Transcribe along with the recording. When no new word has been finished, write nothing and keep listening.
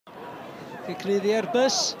Cyfryddi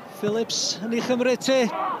Airbus, Phillips yn ei chymryd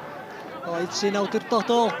Oed sy'n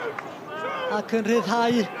awdurdodol ac yn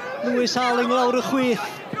rhyddhau Lewis Harling lawr y chwith.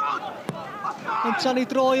 Ynta'n i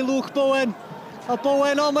dro i Luke Bowen. A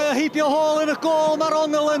Bowen o mae o heibio hôl yn y gôl, mae'r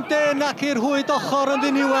ongl yn dyn ac i'r hwyd ochr yn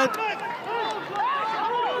ddiniwed.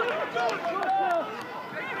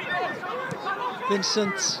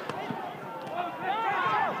 Vincent.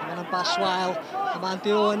 Mae'n bas wael. A mae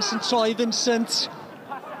Andy Owens yn troi Vincent.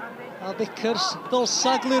 A Vickers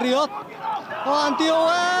ddolsa glirio. O Andy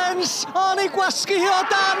Owens! O'n ei gwasgu hi o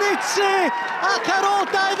dan Itzy! Ac ar ôl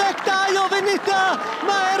 22 o funuda,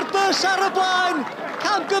 mae Airbus ar y blaen.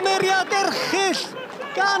 Camgymeriad erchyll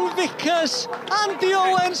gan Vickers. Andy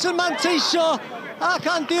Owens yn manteisio. Ac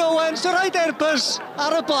Andy Owens yn rhaid Airbus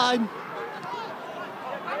ar y blaen.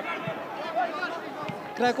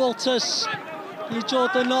 Greg Walters i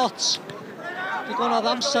Jordan Knott. Digon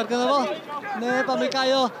oedd amser gyda fo. Neb am ei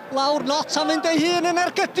gael lawr. Knott am fynd ei hun yn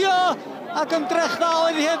ergydio. Ac ymdrech dda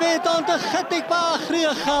oedd hi hefyd, ond ychydig bach rhy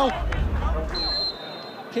uchel.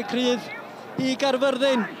 Cycrydd i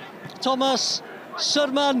Caerfyrddin. Thomas,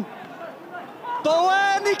 Sherman.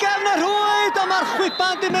 Bowen i gefn y rhwyd, a mae'r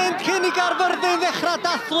chwiban di mynd cyn i Caerfyrddin ddechrau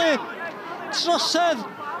dathlu. Trosedd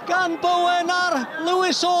gan Bowen ar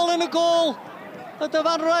Lewis Hall yn y gôl. Y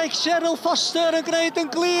dyfan Reich, Cheryl Foster yn gwneud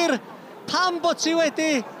yn glir. Pam bod ti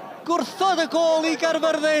wedi gwrthod y gôl i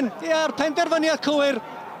Caerfyrddin i'r penderfyniad cywir.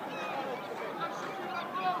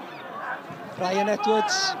 Ryan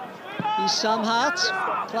Edwards i Sam Hart.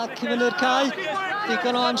 Clark i fyny'r cae.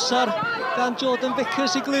 Digon o amser gan Jordan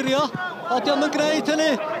Vickers i glirio. Odi o'm yn gwneud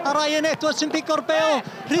hynny. A Ryan Edwards yn pigo'r bel.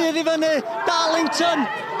 Rhydd i fyny. Darlington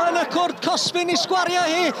yn y cwrt Cosbyn i sgwario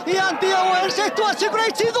hi. I Andy Owens. Edwards yn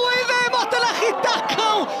gwneud i ddwy ddim. O dyna chi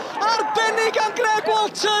dacl arbennig gan Greg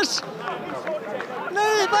Walters.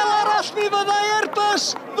 Neu fel arall mi fyddai Airbus.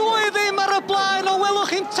 Ddwy ddim ar y blaen. O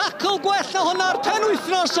welwch chi'n tacl gwell na hwnna'r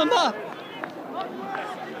penwythnos yma.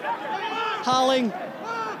 Harling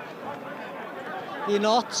i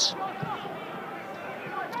Knott.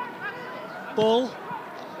 Bull.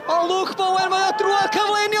 O Luke Bowen, mae o drwy'r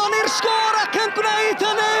cyflwynion i'r sgôr ac yn gwneud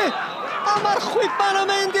hynny. A mae'r chwiban yn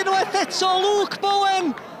mynd unwaith eto. Luke Bowen.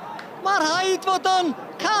 Mae'r rhaid fod o'n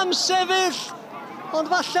cam sefyll. Ond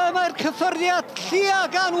falle mae'r cyffyrddiad llia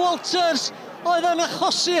gan Walters oedd yn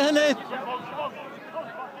achosi hynny.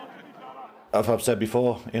 I've said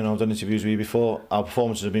before, I've done interviews with you before, our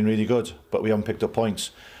performances have been really good, but we haven't picked up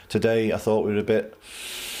points. Today, I thought we were a bit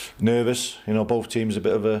nervous. Both teams a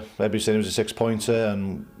bit of a, everybody said it was a 6-pointer,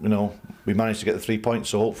 and, we managed to get the 3 points,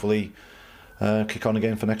 so hopefully kick on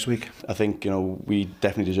again for next week. I think, we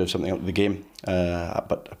definitely deserve something out of the game,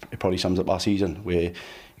 but it probably sums up our season, where,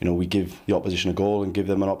 we give the opposition a goal and give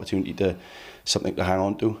them an opportunity to, something to hang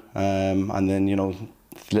on to, and then,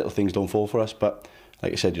 little things don't fall for us, but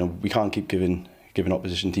like I said, we can't keep giving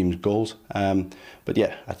opposition teams goals. But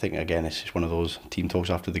yeah, I think again it's just one of those team talks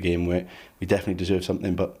after the game where we definitely deserve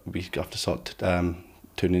something, but we have to start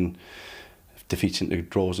turning defeats into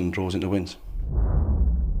draws and draws into wins.